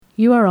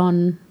You are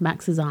on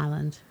Max's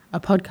Island, a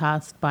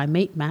podcast by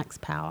Meet Max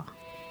Power.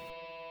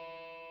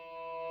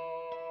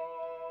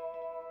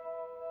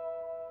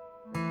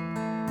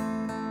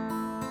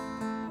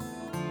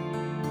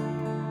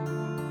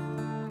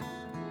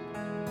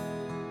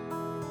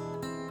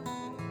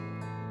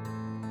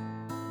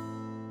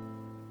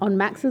 On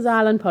Max's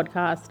Island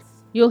podcast,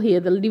 you'll hear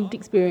the lived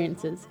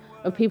experiences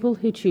of people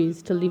who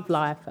choose to live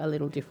life a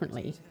little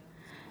differently.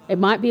 It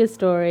might be a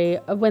story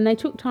of when they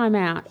took time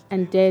out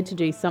and dared to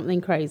do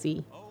something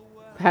crazy.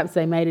 Perhaps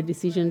they made a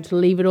decision to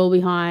leave it all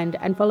behind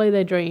and follow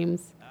their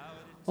dreams.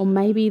 Or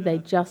maybe they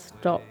just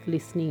stopped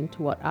listening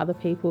to what other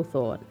people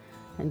thought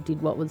and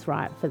did what was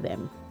right for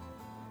them.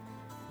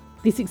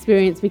 This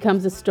experience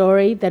becomes a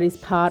story that is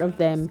part of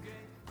them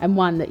and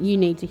one that you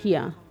need to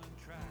hear.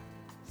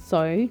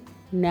 So,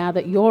 now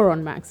that you're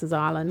on Max's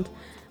Island,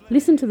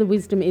 listen to the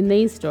wisdom in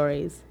these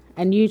stories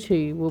and you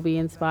too will be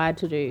inspired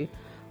to do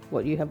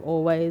what you have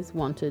always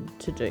wanted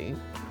to do.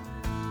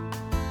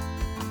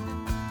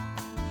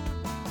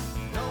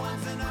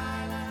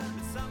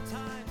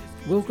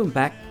 Welcome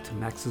back to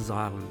Max's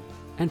Island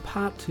and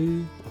part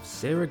 2 of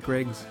Sarah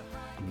Gregg's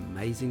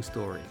amazing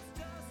story.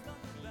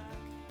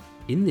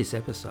 In this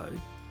episode,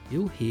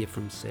 you'll hear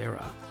from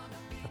Sarah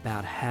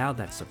about how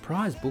that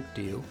surprise book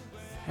deal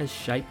has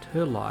shaped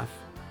her life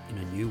in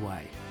a new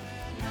way.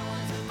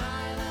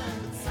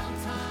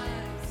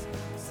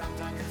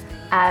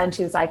 And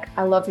she was like,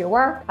 I love your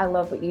work. I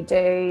love what you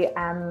do.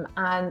 And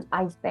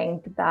I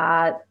think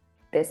that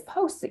this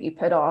post that you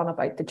put on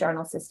about the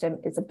journal system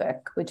is a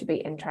book. Would you be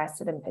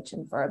interested in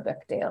pitching for a book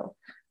deal?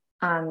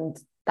 And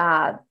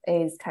that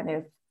is kind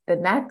of the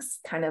next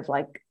kind of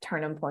like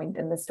turning point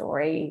in the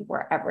story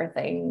where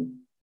everything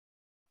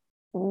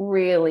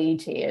really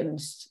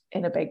changed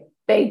in a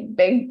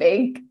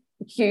big,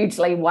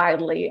 hugely,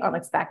 wildly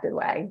unexpected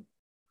way.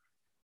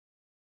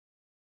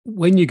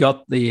 When you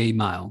got the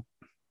email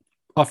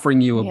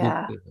offering you a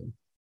book deal,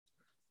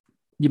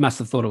 you must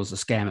have thought it was a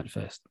scam at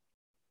first.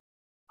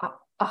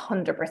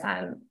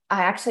 100%.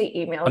 I actually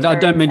emailed her. I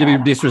don't mean to be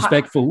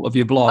disrespectful of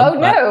your blog. Oh,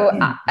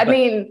 no. I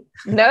mean,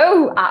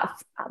 no,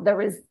 there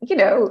was,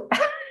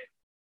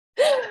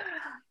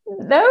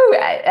 no,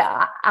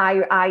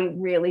 I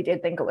really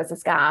did think it was a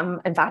scam.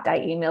 In fact, I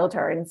emailed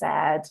her and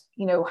said,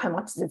 how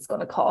much is it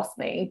going to cost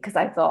me? Because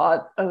I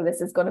thought,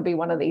 this is going to be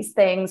one of these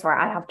things where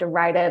I have to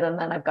write it and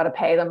then I've got to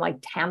pay them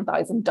like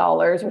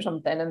 $10,000 or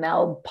something and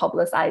they'll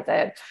publicize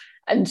it.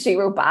 And she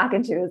wrote back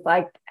and she was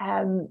like,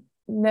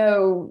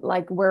 no,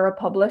 like we're a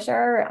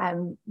publisher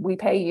and we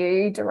pay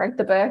you to write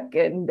the book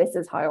and this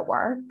is how it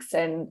works.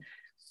 And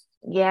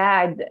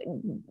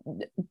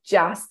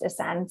just a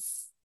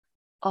sense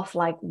of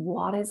like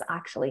what is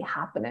actually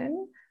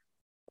happening,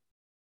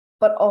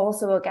 but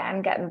also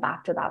again getting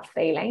back to that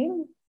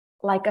feeling,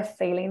 like a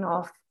feeling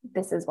of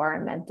this is where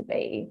I'm meant to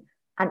be.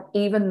 And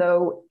even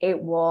though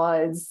it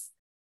was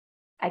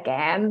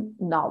again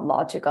not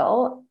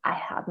logical, I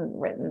hadn't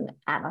written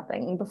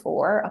anything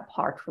before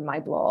apart from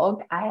my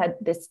blog. I had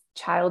this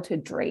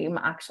childhood dream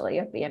actually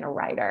of being a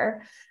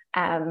writer,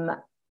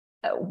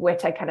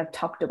 which I kind of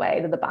tucked away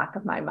to the back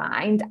of my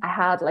mind. I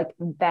had like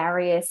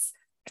various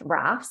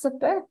drafts of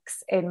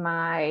books in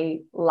my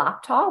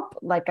laptop,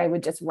 like I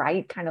would just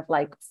write kind of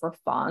like for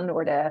fun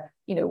or to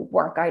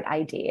work out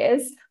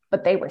ideas,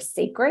 but they were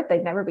secret.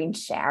 They'd never been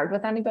shared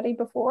with anybody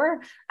before,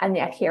 and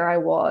yet here I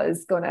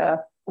was gonna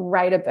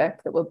write a book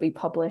that would be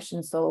published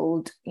and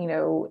sold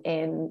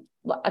in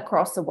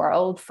across the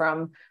world,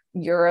 from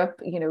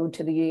Europe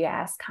to the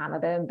US,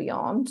 Canada and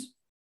beyond.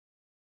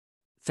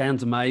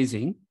 Sounds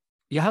amazing.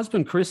 Your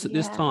husband Chris at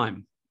this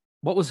time,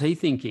 what was he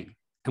thinking?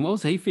 And what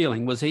was he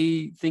feeling? Was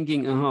he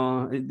thinking,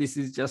 this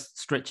is just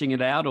stretching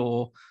it out,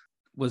 or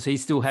was he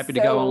still happy to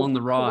go along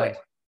the ride?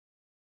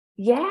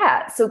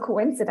 Yeah. So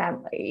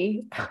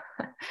coincidentally,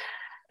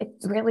 it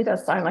really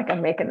does sound like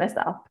I'm making this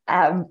up,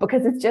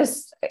 because it's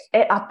just,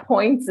 at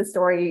points, the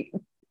story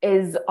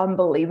is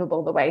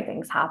unbelievable the way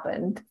things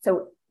happened.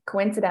 So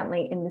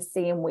coincidentally, in the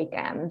same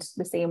weekend,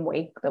 the same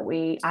week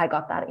that I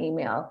got that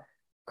email,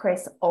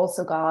 Chris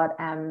also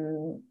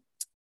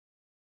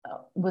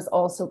was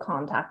also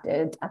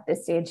contacted. At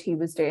this stage he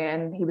was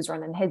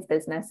running his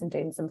business and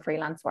doing some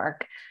freelance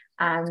work,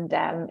 and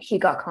he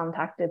got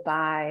contacted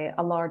by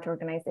a large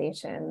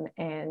organization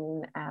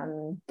in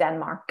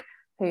Denmark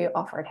who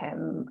offered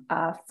him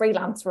a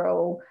freelance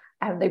role.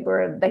 And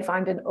they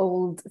found an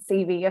old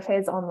CV of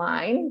his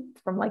online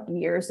from like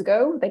years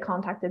ago. They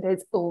contacted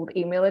his old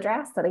email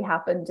address that he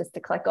happened just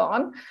to click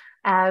on.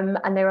 And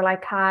they were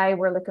like, hi,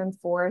 we're looking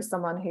for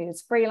someone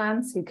who's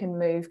freelance, who can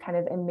move kind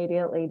of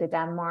immediately to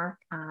Denmark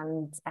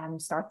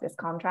and start this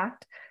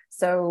contract.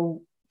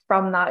 So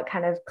from that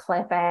kind of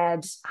cliff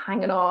edge,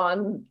 hanging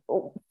on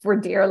for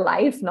dear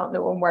life, not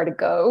knowing where to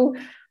go,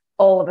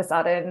 all of a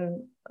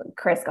sudden,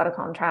 Chris got a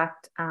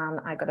contract and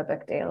I got a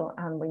book deal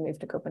and we moved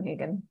to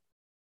Copenhagen.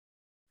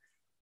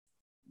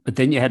 But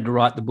then you had to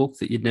write the book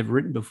that you'd never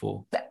written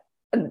before.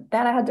 Then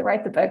I had to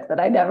write the book that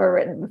I'd never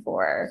written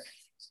before,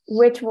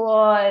 which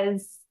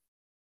was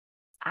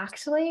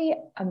actually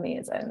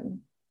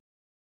amazing.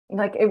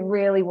 Like it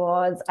really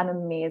was an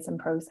amazing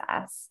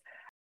process.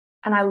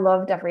 And I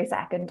loved every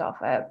second of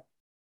it,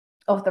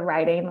 of the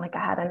writing. Like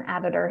I had an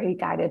editor who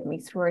guided me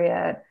through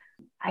it.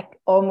 I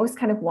almost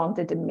kind of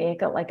wanted to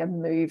make it like a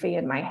movie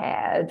in my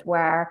head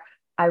where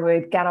I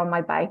would get on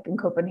my bike in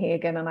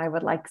Copenhagen and I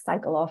would like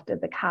cycle off to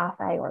the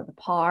cafe or the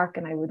park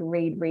and I would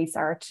read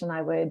research and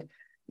I would,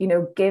 you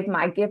know, give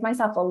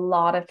myself a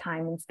lot of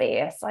time and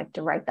space like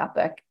to write that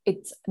book.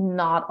 It's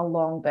not a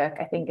long book.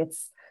 I think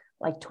it's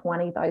like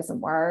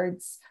 20,000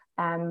 words.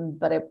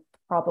 But it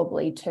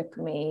probably took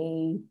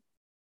me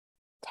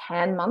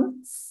 10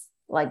 months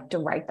like to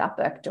write that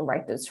book, to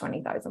write those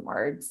 20,000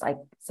 words. Like,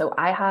 so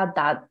I had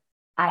that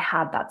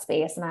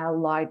space and I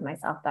allowed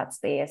myself that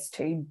space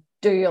to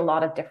do a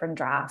lot of different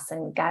drafts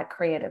and get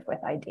creative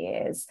with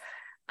ideas.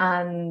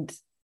 And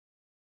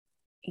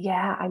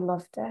yeah, I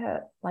loved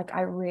it. Like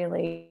I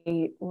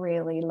really,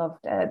 really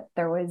loved it.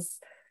 It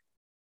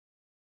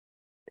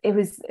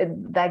was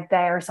like, they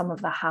are some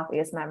of the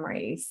happiest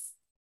memories,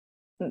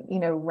 you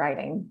know,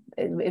 writing.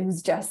 It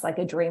was just like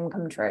a dream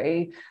come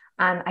true.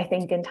 And I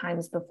think in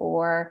times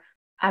before,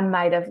 I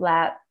might have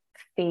let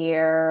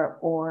fear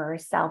or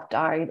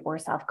self-doubt or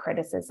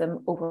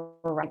self-criticism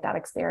override that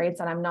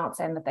experience. And I'm not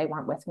saying that they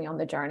weren't with me on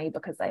the journey,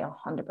 because they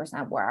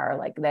 100% were.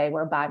 Like they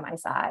were by my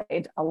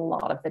side a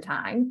lot of the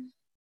time,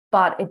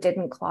 but it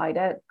didn't cloud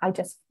it.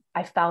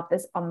 I felt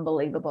this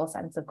unbelievable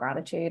sense of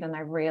gratitude, and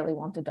I really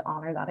wanted to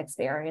honor that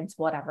experience,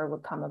 whatever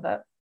would come of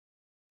it.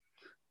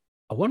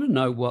 I want to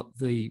know what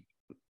the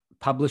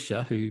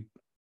publisher who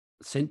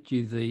sent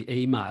you the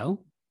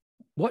email,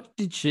 what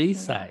did she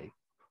say?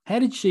 How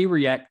did she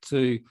react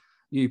to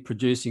you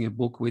producing a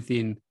book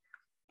within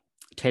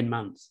 10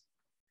 months?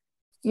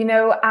 You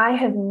know, I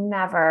have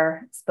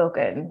never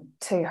spoken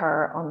to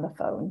her on the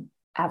phone,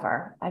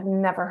 ever. I've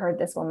never heard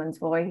this woman's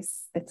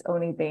voice. It's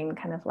only been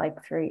kind of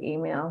like through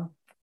email,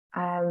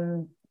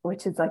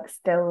 which is like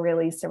still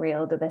really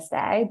surreal to this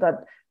day.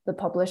 But the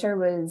publisher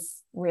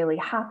was really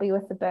happy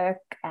with the book.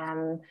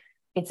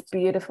 It's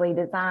beautifully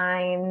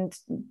designed.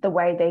 The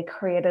way they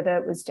created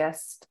it was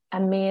just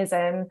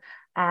amazing.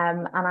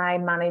 And I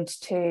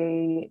managed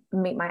to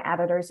meet my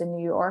editors in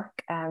New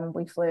York.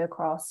 We flew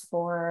across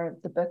for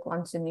the book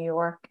launch in New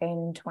York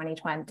in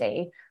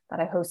 2020 that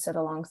I hosted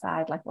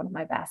alongside like one of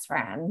my best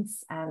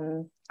friends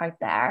out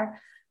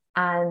there.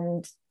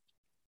 And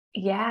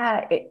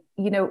yeah, it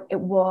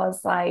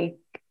was like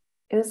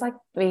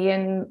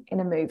being in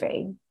a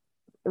movie.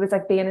 It was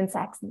like being in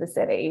Sex and the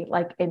City,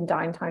 like in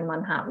downtown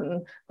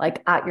Manhattan,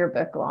 like at your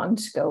book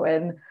launch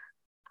going,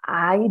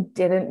 I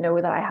didn't know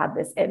that I had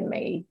this in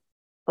me.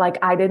 Like,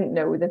 I didn't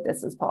know that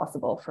this was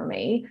possible for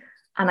me.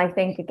 And I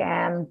think,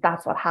 again,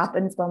 that's what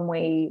happens when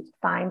we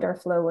find our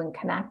flow and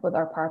connect with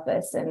our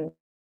purpose and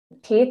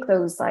take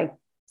those like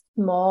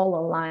small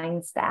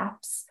aligned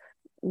steps.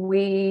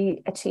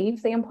 We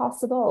achieve the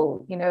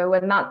impossible, you know,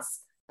 and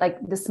that's like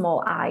the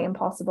small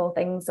impossible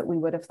things that we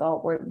would have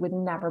thought would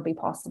never be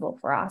possible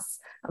for us.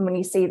 And when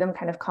you see them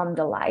kind of come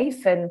to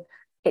life, and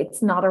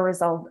it's not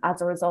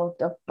as a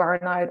result of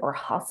burnout or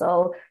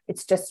hustle,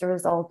 it's just a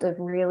result of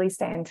really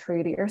staying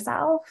true to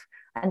yourself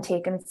and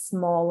taking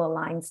small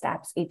aligned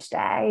steps each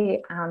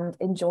day and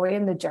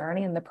enjoying the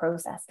journey and the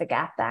process to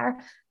get there.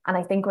 And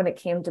I think when it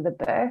came to the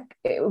book,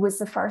 it was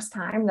the first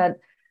time that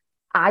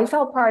I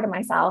felt proud of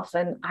myself,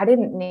 and I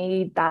didn't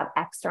need that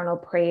external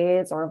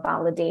praise or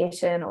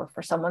validation or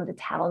for someone to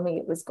tell me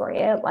it was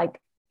great. Like,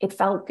 it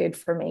felt good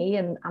for me,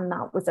 and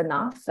that was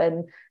enough.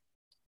 And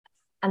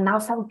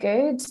that felt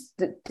good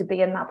to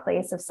be in that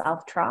place of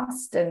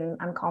self-trust and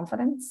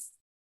confidence.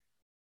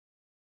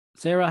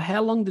 Sarah,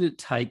 how long did it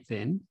take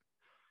then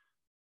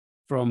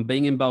from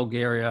being in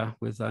Bulgaria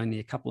with only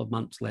a couple of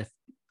months left,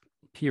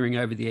 peering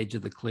over the edge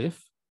of the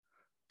cliff,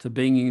 to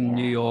being in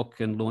New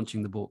York and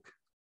launching the book?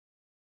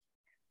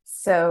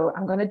 So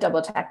I'm going to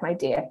double check my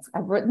dates.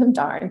 I've written them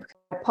down.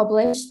 I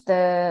published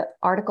the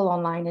article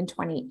online in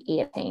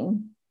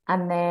 2018,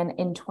 and then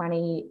in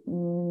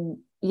 2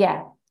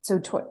 years,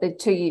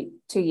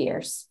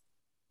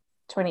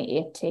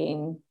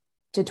 2018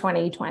 to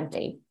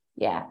 2020.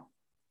 Yeah.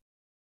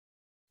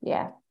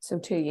 So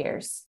 2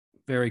 years.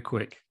 Very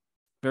quick.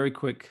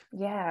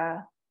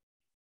 Yeah.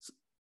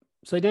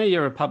 So now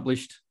you're a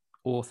published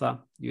author.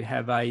 You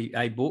have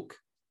a book.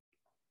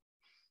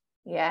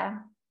 Yeah.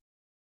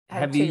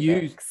 Have you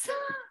used?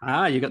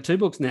 You've got 2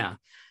 books now.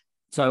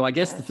 So I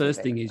guess the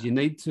first thing is you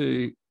need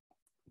to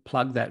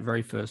plug that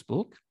very first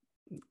book,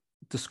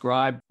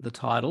 describe the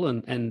title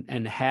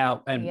and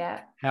how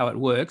it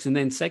works. And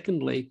then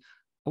secondly,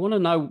 I want to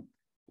know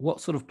what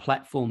sort of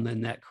platform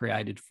then that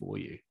created for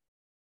you.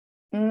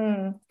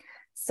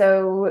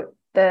 So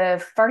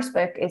the first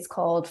book is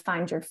called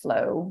Find Your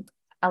Flow,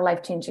 a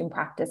life-changing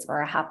practice for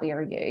a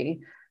happier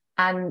you.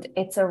 And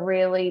it's a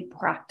really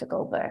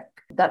practical book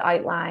that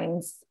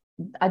outlines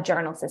a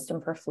journal system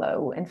for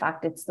flow. In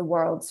fact, it's the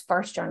world's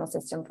first journal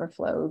system for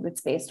flow that's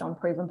based on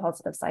proven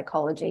positive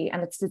psychology,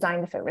 and it's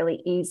designed to fit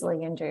really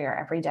easily into your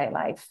everyday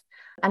life.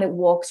 And it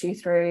walks you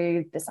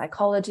through the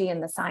psychology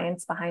and the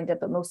science behind it,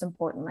 but most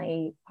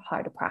importantly,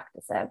 how to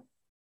practice it.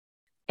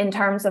 in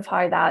terms of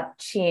how that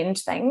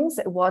changed things,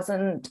 it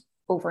wasn't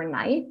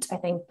overnight. I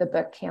think the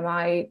book came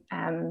out,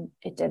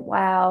 it did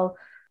well.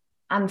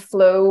 And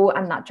flow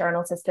and that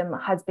journal system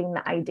has been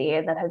the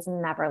idea that has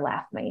never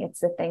left me. It's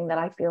the thing that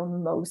I feel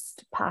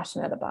most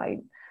passionate about.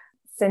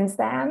 Since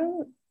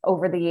then,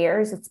 over the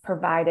years, it's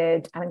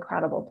provided an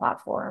incredible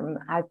platform.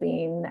 I've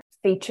been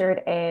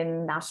featured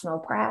in national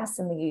press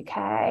in the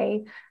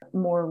UK.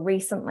 More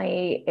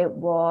recently, it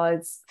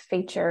was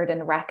featured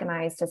and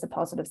recognised as a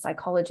positive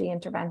psychology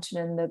intervention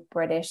in the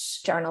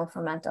British Journal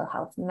for Mental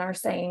Health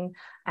Nursing.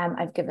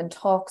 I've given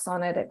talks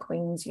on it at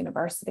Queen's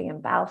University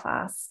in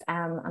Belfast,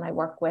 and I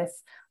work with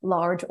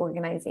large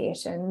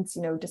organisations,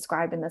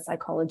 describing the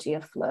psychology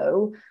of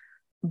flow.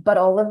 But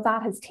all of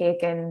that has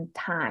taken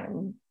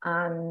time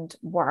and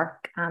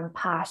work and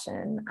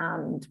passion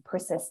and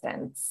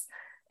persistence,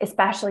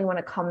 especially when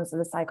it comes to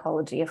the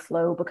psychology of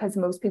flow, because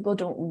most people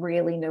don't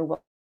really know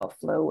what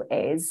flow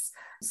is.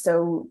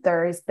 So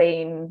there's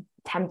been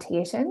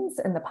temptations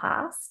in the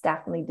past,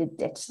 definitely to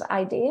ditch the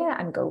idea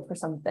and go for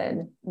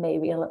something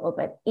maybe a little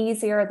bit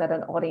easier that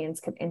an audience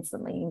can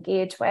instantly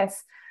engage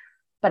with.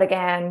 But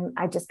again,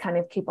 I just kind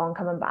of keep on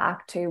coming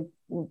back to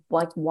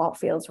like what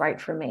feels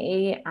right for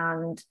me,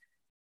 and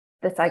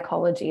the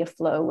psychology of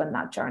flow and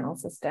that journal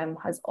system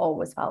has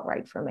always felt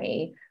right for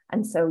me.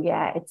 And so,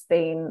 yeah, it's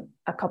been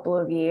a couple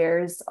of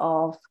years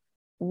of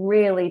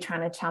really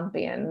trying to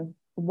champion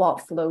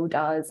what flow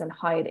does and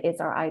how it is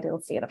our ideal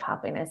state of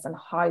happiness and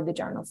how the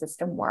journal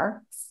system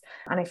works.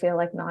 And I feel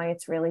like now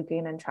it's really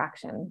gaining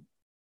traction.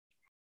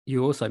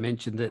 You also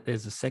mentioned that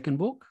there's a second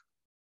book.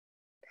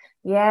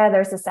 Yeah,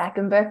 there's a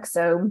second book.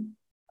 So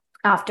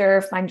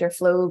after Find Your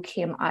Flow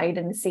came out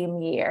in the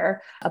same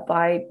year,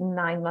 about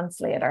 9 months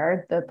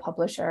later, the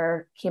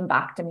publisher came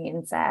back to me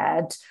and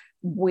said,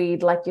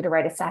 we'd like you to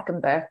write a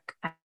second book.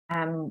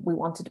 We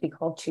want it to be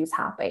called Choose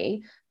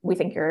Happy. We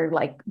think you're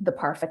like the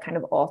perfect kind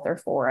of author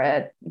for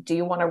it. Do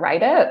you want to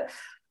write it?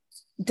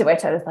 To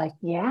which I was like,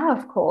 yeah,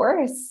 of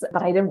course.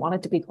 But I didn't want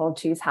it to be called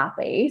Choose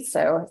Happy. So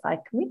I was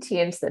like, can we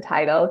change the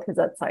title? Because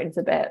that sounds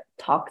a bit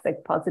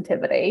toxic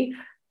positivity.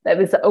 That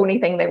was the only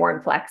thing they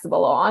weren't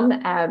flexible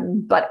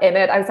on. But in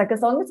it, I was like, as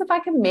long as if I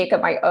can make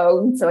it my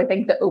own. So I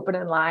think the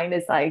opening line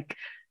is like,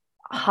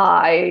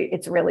 hi,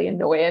 it's really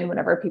annoying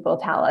whenever people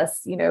tell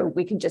us,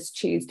 we can just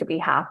choose to be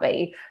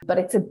happy. But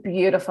it's a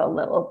beautiful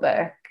little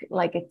book.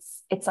 Like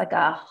it's like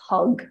a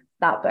hug,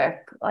 that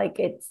book. Like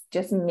it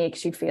just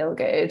makes you feel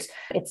good.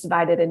 It's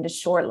divided into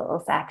short little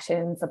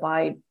sections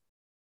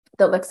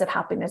that looks at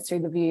happiness through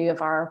the view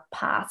of our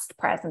past,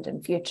 present,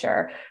 and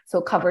future. So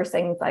it covers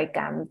things like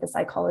the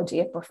psychology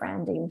of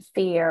befriending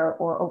fear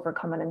or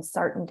overcoming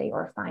uncertainty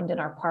or finding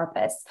our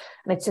purpose.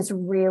 And it's just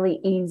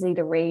really easy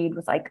to read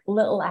with like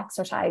little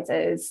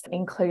exercises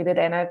included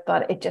in it,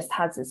 but it just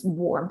has this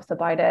warmth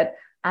about it.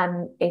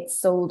 And it's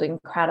sold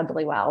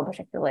incredibly well,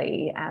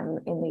 particularly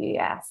in the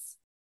US.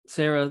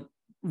 Sarah,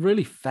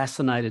 really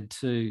fascinated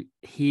to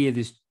hear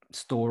this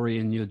story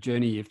and your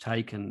journey you've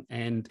taken.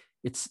 And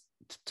it's,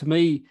 to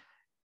me,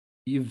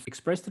 you've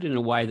expressed it in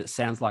a way that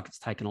sounds like it's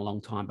taken a long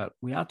time, but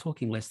we are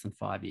talking less than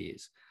 5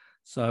 years.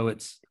 So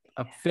it's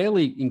a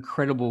fairly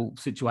incredible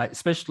situation,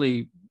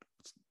 especially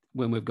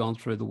when we've gone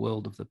through the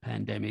world of the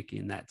pandemic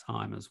in that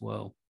time as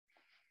well.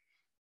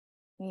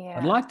 Yeah.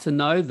 I'd like to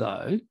know,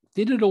 though,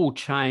 did it all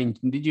change?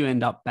 And did you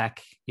end up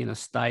back in a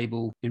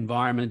stable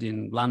environment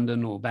in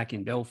London or back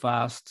in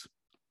Belfast,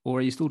 or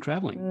are you still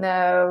traveling?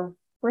 No,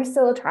 we're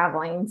still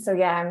traveling. So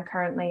yeah, I'm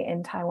currently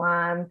in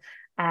Taiwan.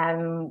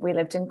 We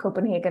lived in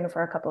Copenhagen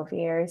for a couple of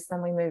years.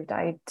 Then we moved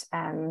out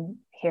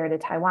here to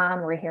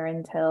Taiwan. We're here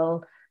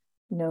until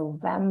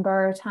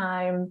November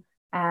time.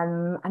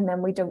 And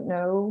then we don't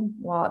know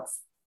what's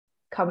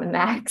coming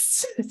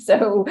next.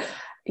 So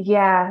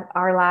yeah,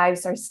 our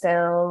lives are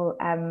still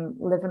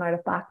living out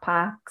of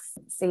backpacks,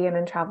 seeing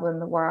and traveling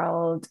the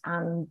world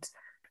and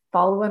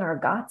following our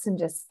guts and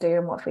just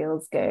doing what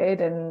feels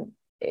good. And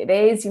it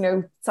is,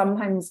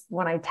 sometimes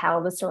when I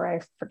tell the story,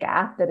 I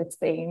forget that it's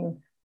been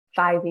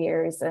 5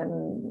 years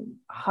and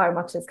how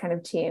much has kind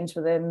of changed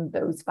within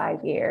those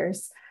 5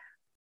 years.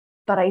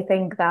 But I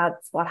think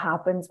that's what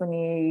happens when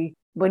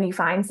you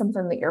find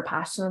something that you're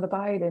passionate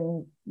about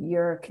and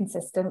you're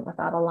consistent with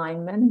that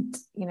alignment.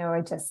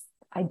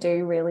 I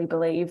do really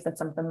believe that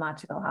something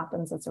magical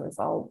happens as a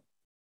result.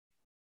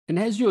 And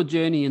has your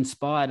journey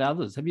inspired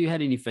others? Have you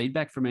had any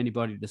feedback from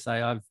anybody to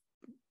say, I've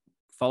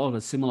followed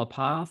a similar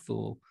path?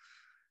 Or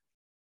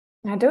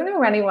I don't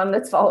know anyone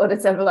that's followed a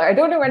similar. I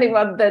don't know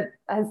anyone that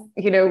has,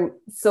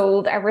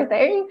 sold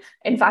everything.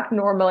 In fact,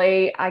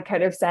 normally I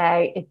kind of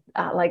say,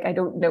 I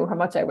don't know how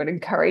much I would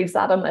encourage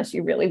that unless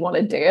you really want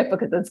to do it,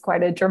 because it's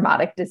quite a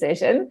dramatic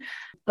decision.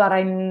 But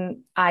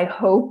I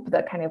hope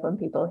that kind of when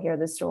people hear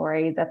the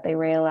story that they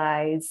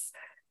realize,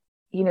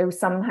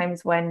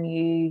 sometimes when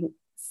you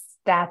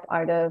step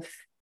out of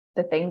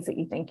the things that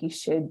you think you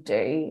should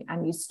do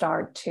and you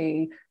start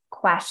to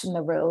question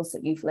the rules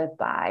that you've lived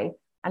by,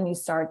 and you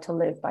start to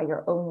live by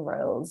your own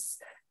rules,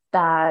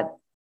 that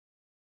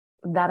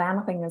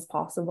anything is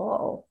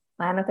possible.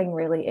 Anything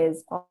really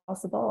is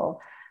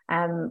possible.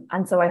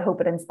 And so I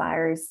hope it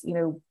inspires,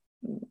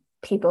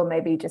 people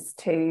maybe just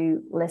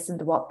to listen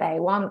to what they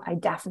want. I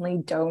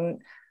definitely don't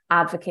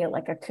advocate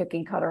like a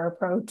cookie cutter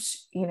approach.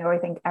 I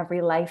think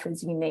every life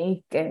is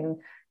unique, and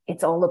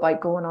it's all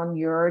about going on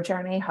your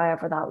journey,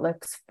 however that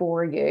looks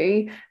for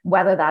you.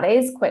 Whether that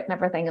is quitting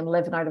everything and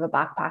living out of a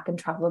backpack and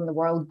traveling the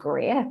world,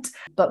 great.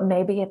 But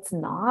maybe it's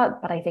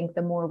not. But I think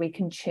the more we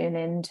can tune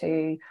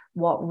into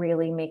what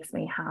really makes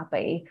me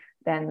happy,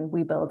 then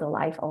we build a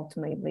life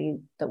ultimately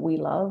that we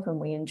love and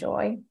we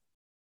enjoy.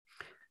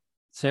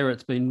 Sarah,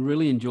 it's been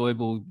really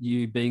enjoyable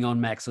you being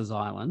on Max's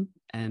Island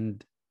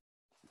and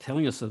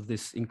telling us of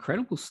this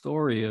incredible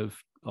story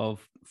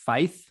of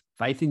faith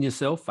in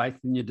yourself, faith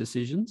in your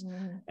decisions,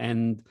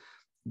 and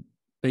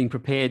being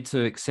prepared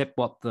to accept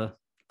what the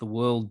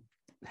world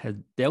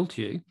had dealt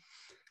you.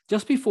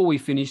 Just before we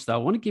finish, though,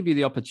 I want to give you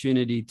the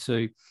opportunity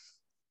to,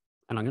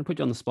 and I'm going to put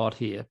you on the spot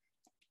here,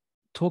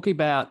 talk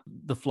about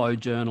the Flow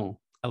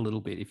Journal a little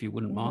bit, if you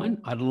wouldn't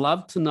mind. I'd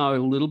love to know a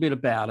little bit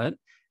about it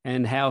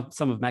and how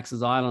some of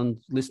Max's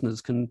Island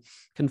listeners can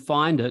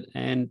find it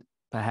and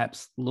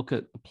perhaps look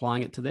at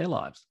applying it to their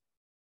lives.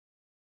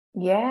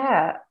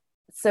 Yeah.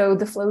 So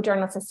the Flow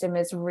Journal system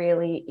is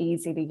really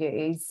easy to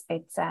use.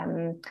 It's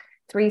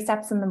 3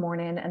 steps in the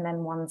morning and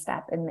then 1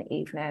 step in the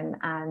evening.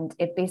 And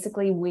it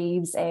basically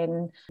weaves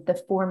in the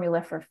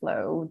formula for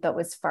flow that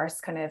was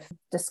first kind of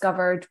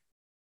discovered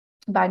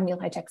by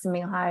Mihaly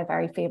Csikszentmihalyi, a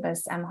very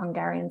famous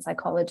Hungarian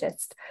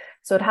psychologist.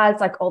 So it has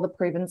like all the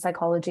proven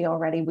psychology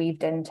already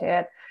weaved into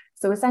it.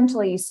 So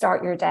essentially you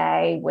start your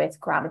day with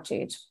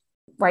gratitude.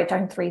 Write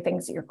down 3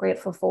 things that you're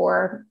grateful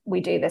for.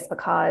 We do this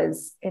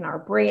because in our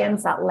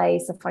brains, that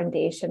lays the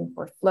foundation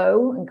for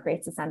flow and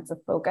creates a sense of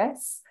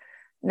focus.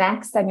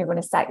 Next, then you're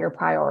going to set your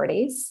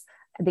priorities.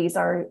 These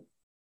are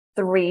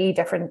 3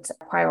 different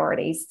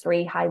priorities,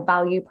 3 high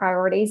value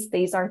priorities.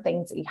 These are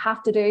things that you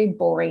have to do,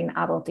 boring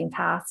adulting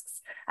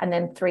tasks. And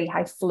then 3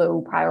 high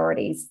flow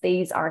priorities.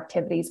 These are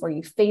activities where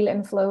you feel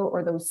in flow,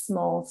 or those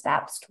small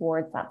steps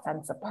towards that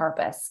sense of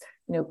purpose,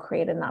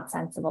 creating that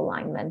sense of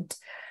alignment.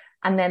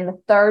 And then the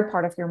third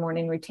part of your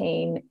morning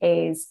routine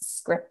is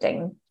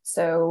scripting.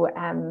 So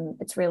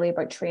it's really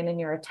about training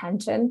your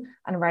attention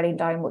and writing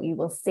down what you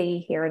will see,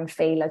 hear, and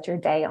feel as your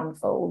day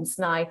unfolds.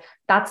 Now,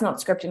 that's not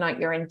scripting out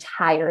your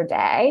entire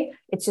day.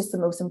 It's just the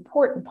most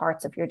important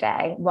parts of your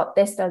day. What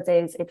this does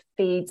is it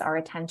feeds our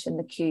attention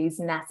the cues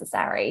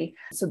necessary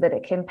so that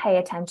it can pay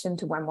attention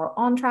to when we're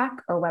on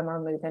track or when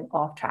we're moving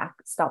off track.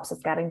 It stops us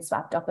getting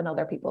swept up in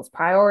other people's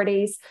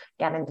priorities,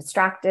 getting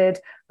distracted,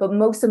 but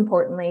most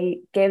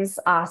importantly, gives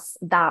us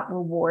that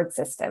reward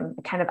system.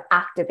 It kind of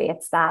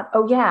activates that,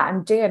 oh yeah,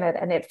 I'm doing it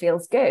and it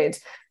feels good.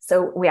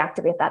 So we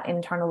activate that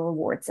internal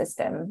reward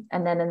system.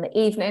 And then in the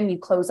evening, you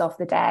close off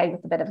the day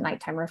with a bit of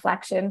nighttime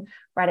reflection,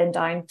 writing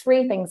down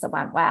 3 things that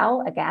went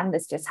well. Again,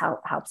 this just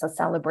helps us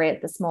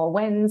celebrate the small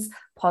wins,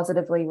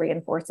 positively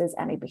reinforces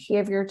any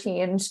behavior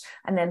change,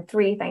 and then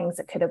 3 things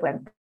that could have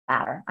went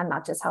better. And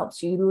that just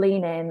helps you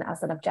lean in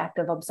as an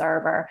objective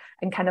observer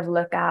and kind of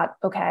look at,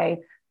 okay,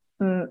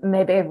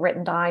 maybe I've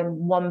written down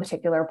one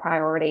particular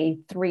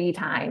priority 3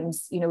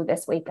 times,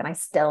 this week, and I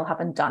still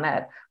haven't done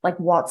it. Like,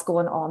 what's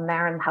going on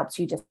there? And helps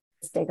you just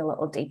dig a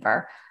little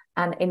deeper.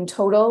 And in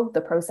total,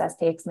 the process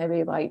takes maybe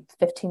about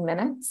 15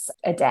 minutes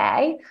a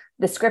day.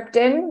 The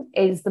scripting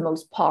is the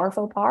most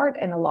powerful part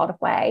in a lot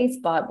of ways,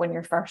 but when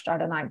you're first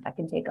starting out, that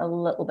can take a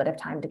little bit of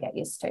time to get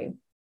used to.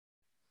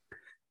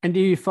 And do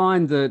you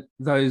find that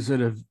those that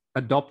have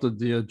adopted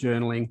the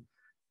journaling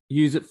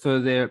use it for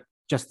their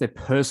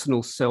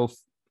personal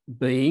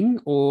self-being,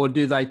 or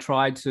do they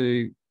try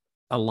to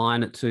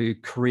align it to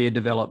career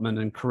development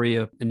and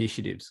career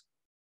initiatives?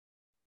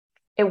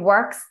 It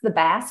works the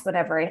best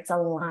whenever it's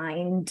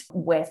aligned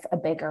with a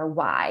bigger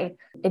why.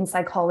 In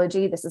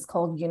psychology, this is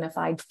called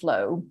unified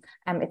flow.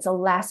 It's a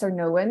lesser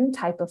known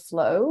type of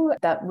flow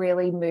that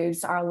really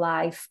moves our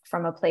life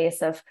from a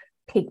place of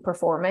peak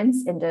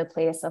performance into a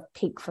place of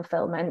peak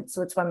fulfillment.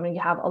 So it's when we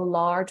have a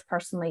large,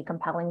 personally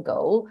compelling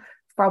goal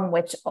from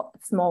which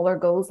smaller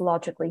goals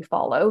logically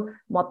follow.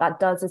 What that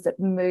does is it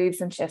moves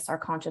and shifts our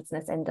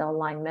consciousness into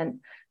alignment.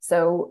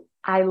 So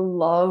I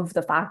love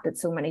the fact that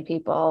so many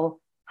people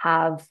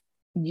have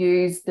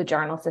used the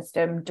journal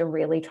system to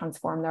really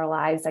transform their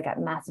lives. I get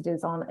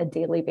messages on a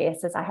daily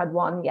basis. I had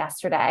one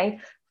yesterday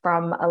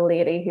from a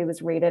lady who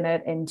was reading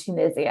it in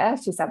Tunisia.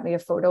 She sent me a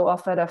photo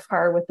of it, of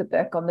her with the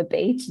book on the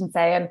beach, and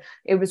saying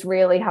it was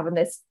really having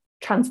this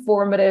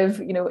transformative,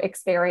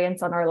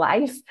 experience on her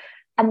life.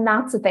 And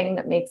that's the thing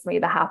that makes me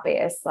the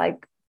happiest.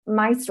 Like,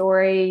 my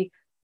story,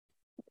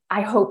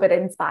 I hope it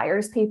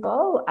inspires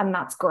people, and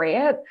that's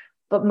great.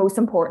 But most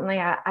importantly,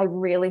 I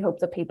really hope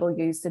that people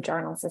use the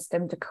journal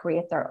system to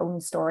create their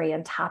own story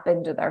and tap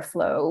into their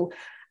flow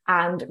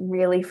and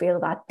really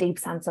feel that deep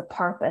sense of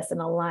purpose and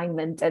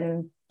alignment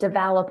and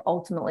develop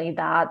ultimately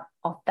that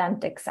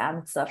authentic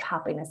sense of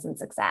happiness and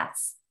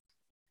success.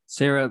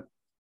 Sarah,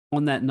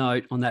 on that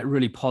note, on that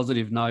really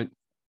positive note,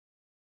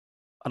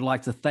 I'd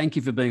like to thank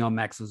you for being on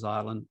Max's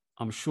Island.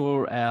 I'm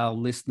sure our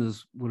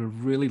listeners would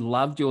have really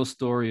loved your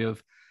story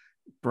of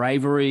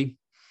bravery,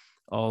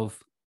 of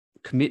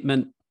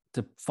commitment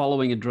to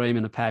following a dream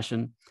and a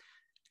passion,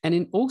 and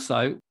in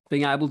also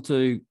being able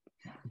to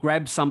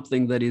grab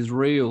something that is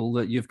real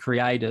that you've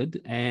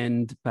created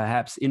and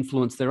perhaps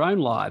influence their own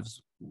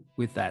lives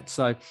with that.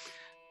 So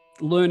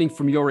learning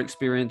from your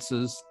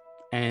experiences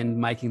and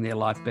making their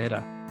life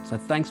better. So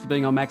thanks for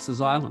being on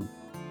Max's Island.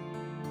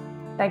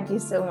 Thank you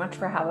so much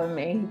for having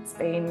me. It's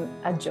been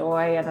a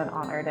joy and an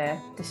honor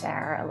to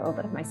share a little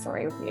bit of my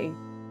story with you.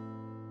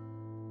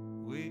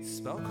 We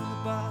spoke on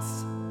the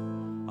bus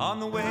on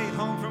the way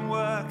home from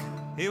work.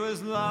 He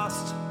was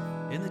lost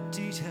in the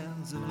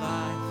details of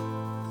life.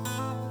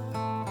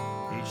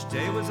 Each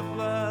day was a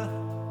blur,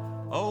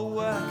 oh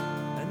work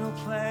and no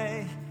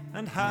play,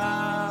 and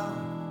how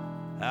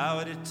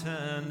had it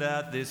turned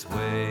out this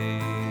way?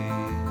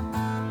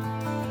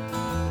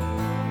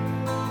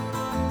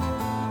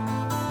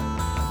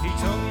 He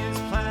told me his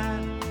plan,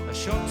 a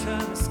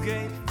short-term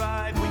escape,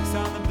 5 weeks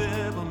on the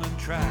Bibbulmun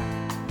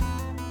track.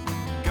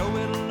 Go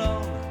it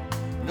alone,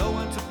 no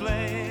one to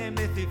blame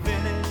if he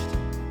finished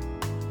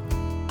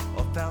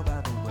or fell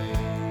by the way.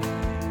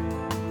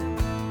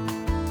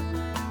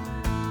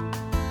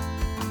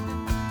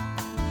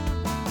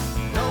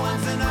 No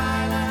one's an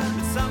island,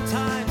 but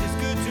sometimes it's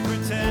good to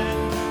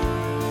pretend.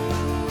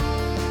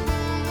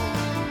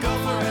 Go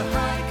for a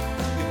hike,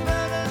 your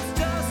burden's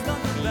just on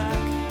the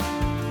back.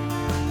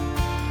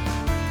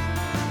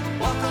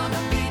 Walk on the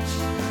beach,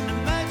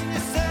 imagine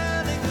you're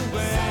sailing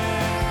away.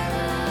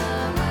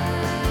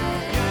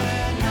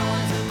 Yeah, no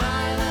one's an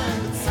island,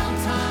 but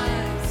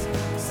sometimes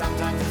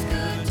it's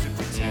good to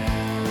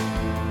pretend.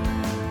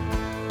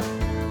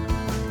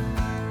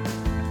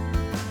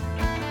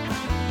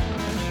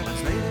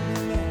 Months later we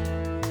met,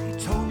 he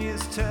told me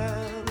his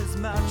turn as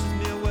much as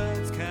mere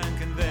words can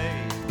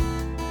convey.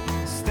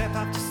 Step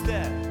after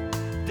step,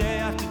 day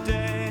after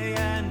day,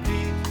 and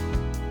deep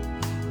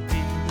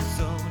in the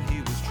zone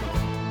he was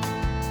drawn.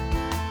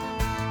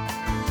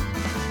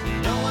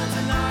 No one's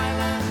an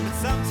island, but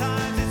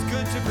sometimes it's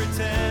good to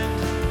pretend.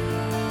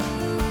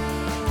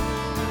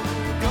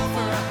 Go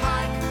for a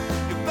hike,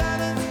 your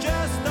burden's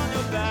just on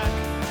your back.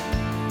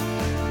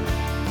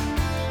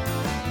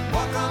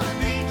 Walk on the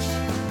beach,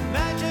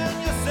 imagine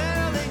you're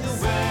sailing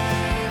away.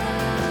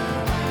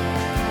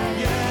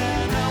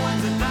 Yeah, no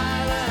one's an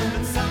island,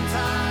 but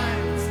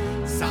sometimes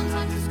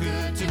it's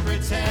good to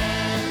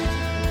pretend.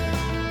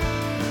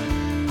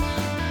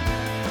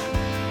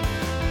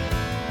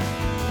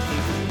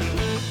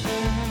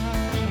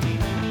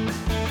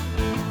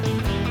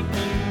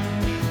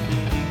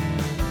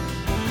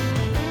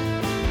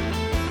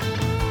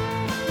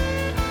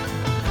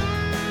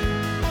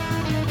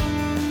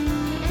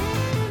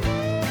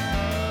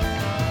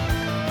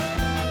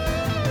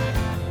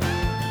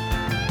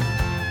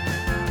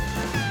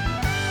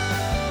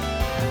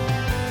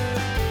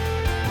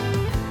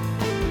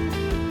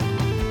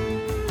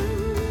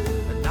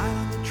 A night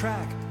on the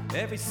track,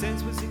 every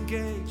sense was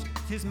engaged.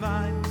 His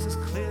mind was as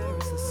clear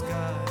as the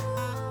sky.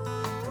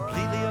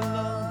 Completely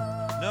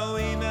alone, no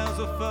emails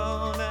or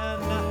phone,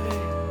 and nothing